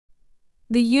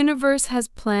The universe has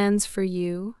plans for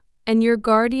you, and your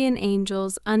guardian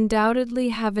angels undoubtedly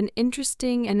have an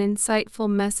interesting and insightful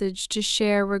message to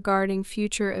share regarding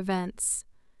future events.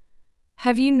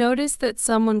 Have you noticed that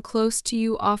someone close to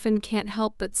you often can't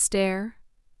help but stare?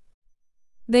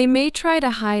 They may try to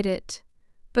hide it,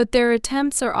 but their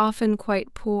attempts are often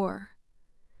quite poor.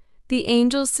 The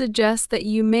angels suggest that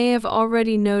you may have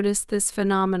already noticed this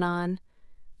phenomenon,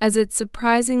 as it's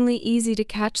surprisingly easy to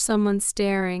catch someone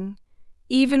staring,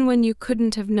 even when you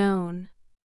couldn't have known.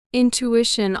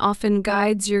 Intuition often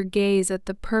guides your gaze at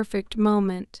the perfect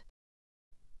moment.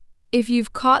 If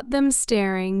you've caught them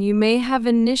staring, you may have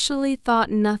initially thought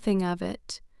nothing of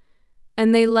it,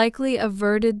 and they likely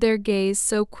averted their gaze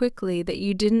so quickly that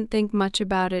you didn't think much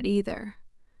about it either.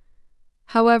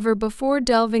 However, before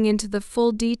delving into the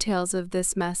full details of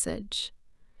this message,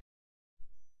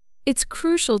 it's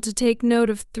crucial to take note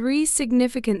of 3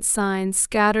 significant signs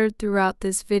scattered throughout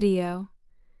this video.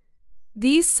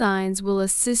 These signs will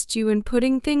assist you in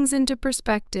putting things into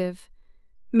perspective,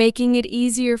 making it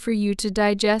easier for you to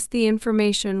digest the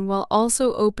information while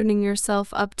also opening yourself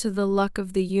up to the luck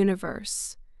of the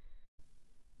universe.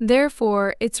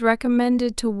 Therefore, it's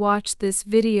recommended to watch this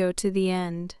video to the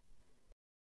end.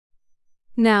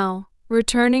 Now,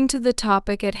 returning to the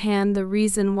topic at hand, the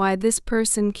reason why this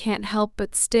person can't help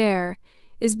but stare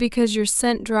is because your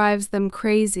scent drives them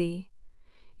crazy.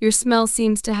 Your smell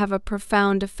seems to have a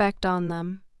profound effect on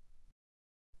them.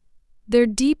 They're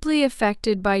deeply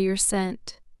affected by your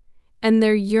scent, and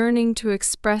they're yearning to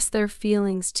express their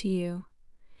feelings to you.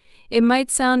 It might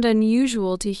sound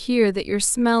unusual to hear that your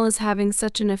smell is having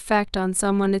such an effect on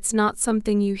someone. It's not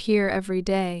something you hear every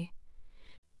day.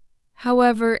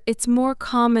 However, it's more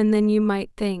common than you might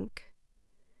think.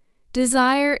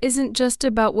 Desire isn't just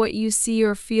about what you see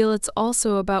or feel, it's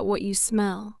also about what you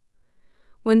smell.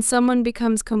 When someone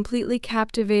becomes completely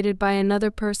captivated by another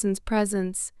person's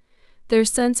presence, their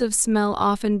sense of smell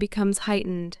often becomes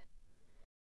heightened.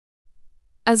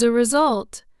 As a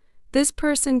result, this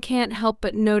person can't help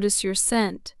but notice your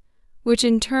scent, which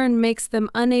in turn makes them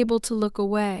unable to look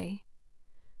away.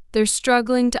 They're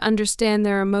struggling to understand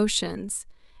their emotions,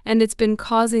 and it's been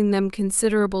causing them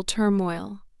considerable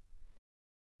turmoil.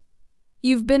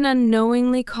 You've been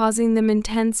unknowingly causing them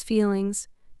intense feelings,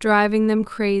 driving them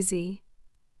crazy.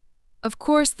 Of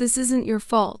course, this isn't your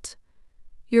fault.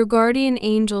 Your guardian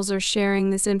angels are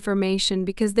sharing this information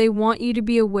because they want you to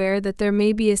be aware that there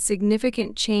may be a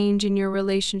significant change in your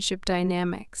relationship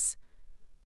dynamics.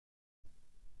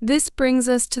 This brings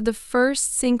us to the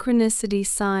first synchronicity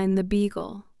sign, the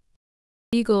beagle.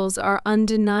 Beagles are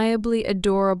undeniably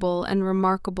adorable and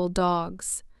remarkable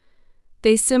dogs.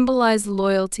 They symbolize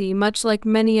loyalty, much like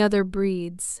many other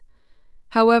breeds.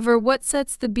 However, what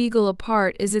sets the beagle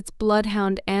apart is its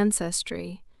bloodhound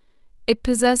ancestry. It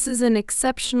possesses an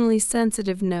exceptionally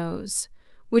sensitive nose,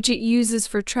 which it uses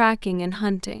for tracking and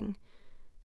hunting.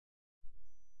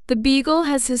 The beagle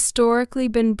has historically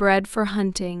been bred for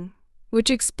hunting, which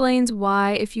explains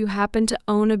why, if you happen to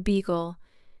own a beagle,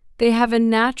 they have a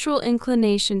natural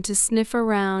inclination to sniff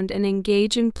around and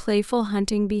engage in playful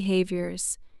hunting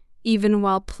behaviors, even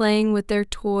while playing with their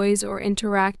toys or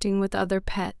interacting with other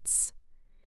pets.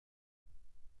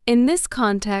 In this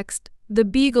context, the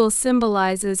beagle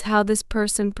symbolizes how this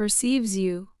person perceives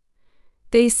you.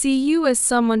 They see you as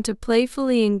someone to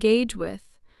playfully engage with,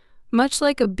 much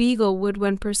like a beagle would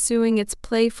when pursuing its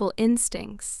playful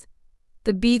instincts.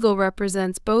 The beagle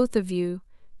represents both of you,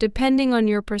 depending on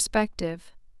your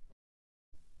perspective.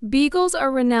 Beagles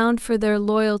are renowned for their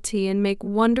loyalty and make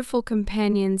wonderful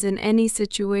companions in any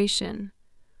situation,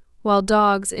 while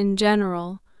dogs, in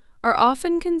general, are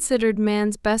often considered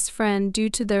man's best friend due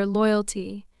to their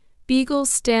loyalty. Beagles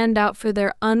stand out for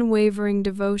their unwavering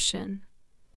devotion.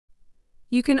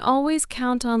 You can always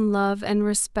count on love and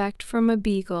respect from a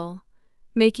beagle,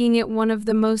 making it one of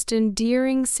the most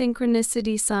endearing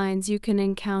synchronicity signs you can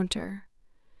encounter.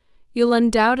 You'll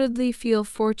undoubtedly feel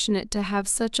fortunate to have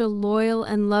such a loyal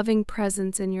and loving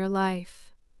presence in your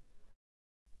life.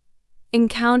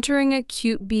 Encountering a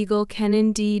cute beagle can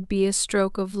indeed be a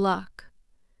stroke of luck.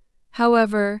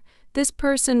 However, this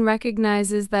person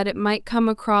recognizes that it might come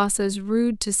across as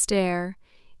rude to stare,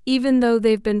 even though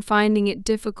they've been finding it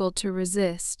difficult to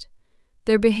resist.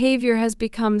 Their behavior has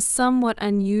become somewhat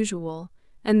unusual,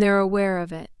 and they're aware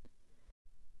of it.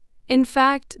 In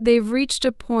fact, they've reached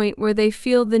a point where they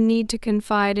feel the need to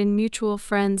confide in mutual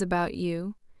friends about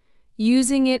you,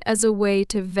 using it as a way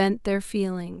to vent their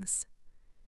feelings.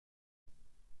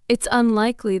 It's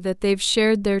unlikely that they've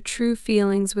shared their true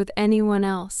feelings with anyone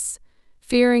else,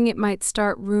 fearing it might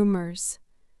start rumors.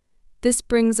 This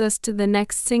brings us to the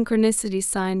next synchronicity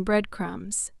sign,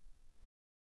 breadcrumbs.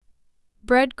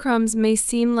 Breadcrumbs may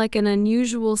seem like an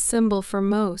unusual symbol for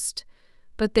most,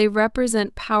 but they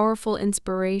represent powerful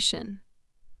inspiration.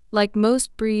 Like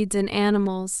most breeds and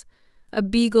animals, a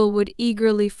beagle would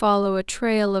eagerly follow a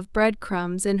trail of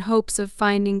breadcrumbs in hopes of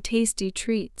finding tasty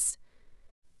treats.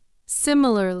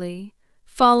 Similarly,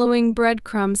 following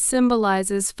breadcrumbs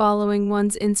symbolizes following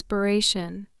one's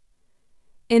inspiration.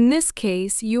 In this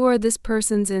case, you are this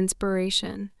person's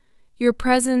inspiration. Your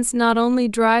presence not only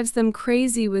drives them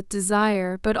crazy with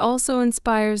desire, but also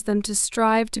inspires them to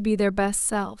strive to be their best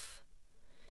self.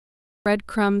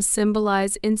 Breadcrumbs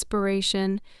symbolize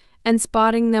inspiration, and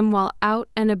spotting them while out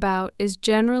and about is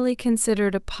generally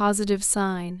considered a positive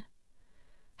sign.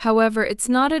 However, it's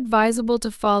not advisable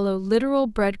to follow literal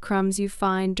breadcrumbs you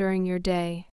find during your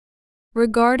day.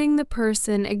 Regarding the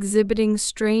person exhibiting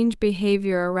strange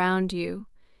behavior around you,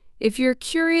 if you're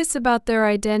curious about their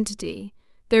identity,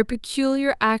 their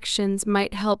peculiar actions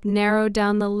might help narrow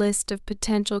down the list of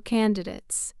potential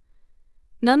candidates.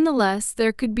 Nonetheless,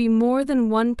 there could be more than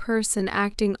one person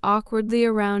acting awkwardly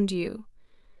around you.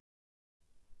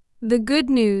 The good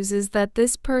news is that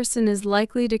this person is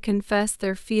likely to confess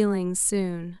their feelings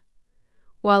soon.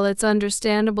 While it's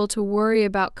understandable to worry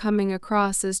about coming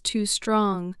across as too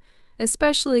strong,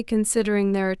 especially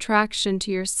considering their attraction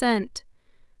to your scent,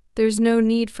 there's no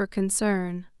need for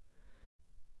concern.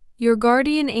 Your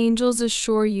guardian angels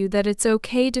assure you that it's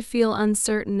okay to feel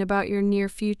uncertain about your near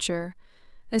future,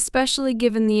 especially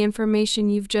given the information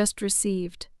you've just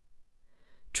received.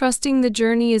 Trusting the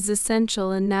journey is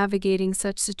essential in navigating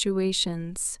such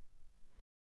situations.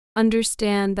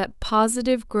 Understand that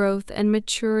positive growth and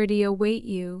maturity await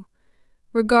you,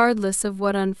 regardless of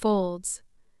what unfolds.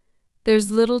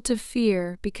 There's little to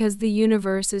fear because the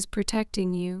universe is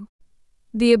protecting you.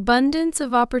 The abundance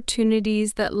of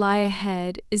opportunities that lie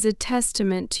ahead is a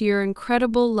testament to your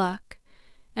incredible luck,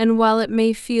 and while it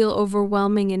may feel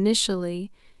overwhelming initially,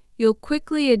 you'll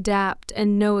quickly adapt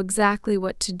and know exactly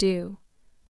what to do.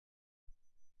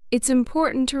 It's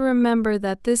important to remember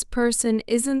that this person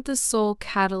isn't the sole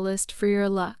catalyst for your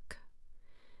luck.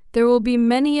 There will be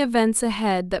many events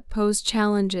ahead that pose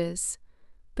challenges,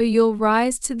 but you'll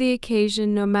rise to the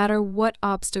occasion no matter what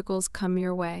obstacles come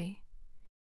your way.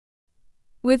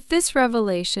 With this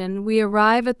revelation, we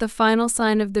arrive at the final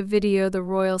sign of the video, the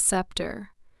royal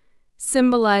scepter.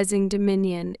 Symbolizing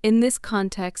dominion, in this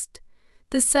context,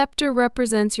 the scepter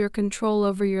represents your control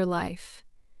over your life.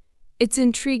 It's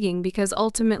intriguing because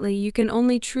ultimately you can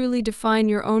only truly define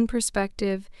your own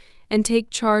perspective and take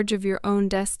charge of your own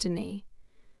destiny.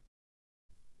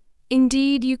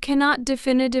 Indeed, you cannot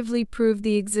definitively prove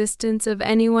the existence of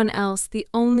anyone else. The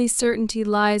only certainty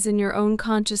lies in your own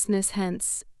consciousness.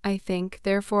 Hence, I think,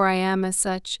 therefore I am, as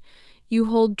such, you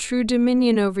hold true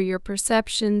dominion over your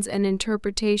perceptions and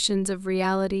interpretations of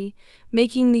reality,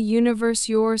 making the universe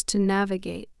yours to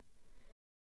navigate.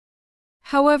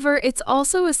 However, it's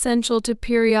also essential to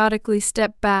periodically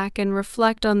step back and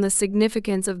reflect on the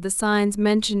significance of the signs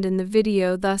mentioned in the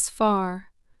video thus far.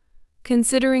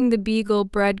 Considering the beagle,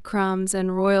 breadcrumbs,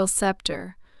 and royal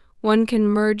scepter, one can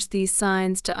merge these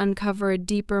signs to uncover a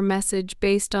deeper message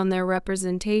based on their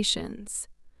representations.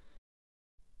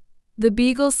 The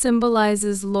beagle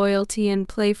symbolizes loyalty and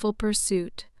playful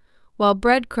pursuit, while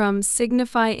breadcrumbs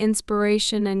signify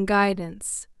inspiration and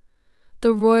guidance.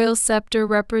 The royal scepter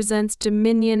represents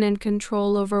dominion and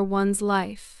control over one's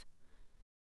life.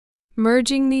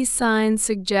 Merging these signs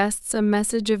suggests a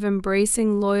message of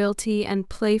embracing loyalty and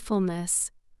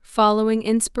playfulness, following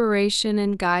inspiration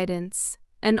and guidance,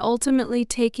 and ultimately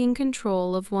taking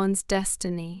control of one's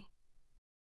destiny.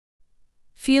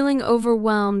 Feeling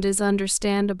overwhelmed is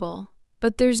understandable,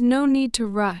 but there's no need to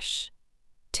rush.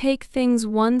 Take things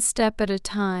one step at a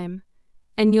time,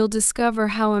 and you'll discover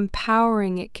how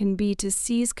empowering it can be to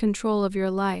seize control of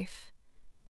your life.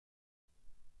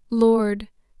 Lord,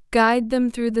 guide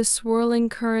them through the swirling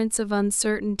currents of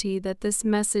uncertainty that this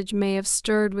message may have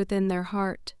stirred within their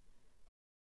heart.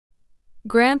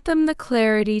 Grant them the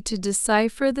clarity to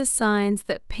decipher the signs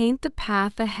that paint the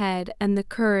path ahead and the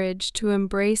courage to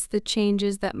embrace the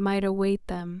changes that might await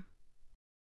them.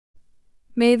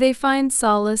 May they find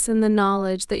solace in the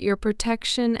knowledge that your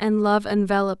protection and love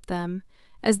envelop them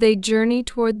as they journey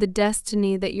toward the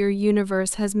destiny that your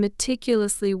universe has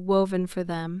meticulously woven for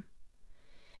them.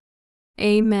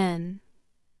 Amen.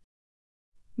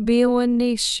 Be a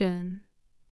nation.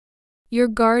 Your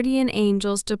guardian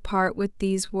angels depart with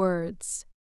these words.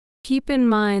 Keep in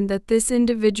mind that this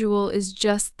individual is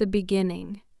just the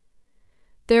beginning.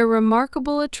 Their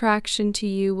remarkable attraction to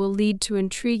you will lead to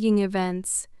intriguing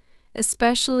events,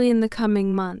 especially in the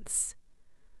coming months.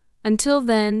 Until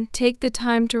then, take the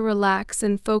time to relax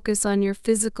and focus on your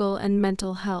physical and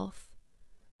mental health.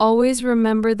 Always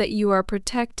remember that you are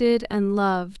protected and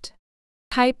loved.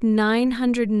 Type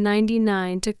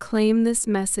 999 to claim this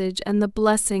message and the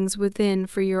blessings within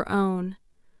for your own.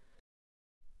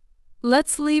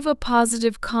 Let's leave a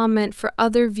positive comment for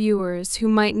other viewers who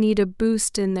might need a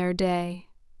boost in their day.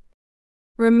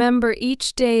 Remember,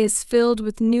 each day is filled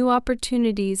with new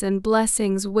opportunities and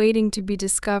blessings waiting to be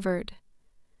discovered.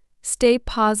 Stay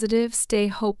positive, stay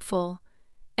hopeful,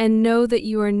 and know that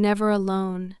you are never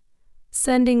alone.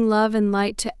 Sending love and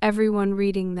light to everyone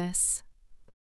reading this.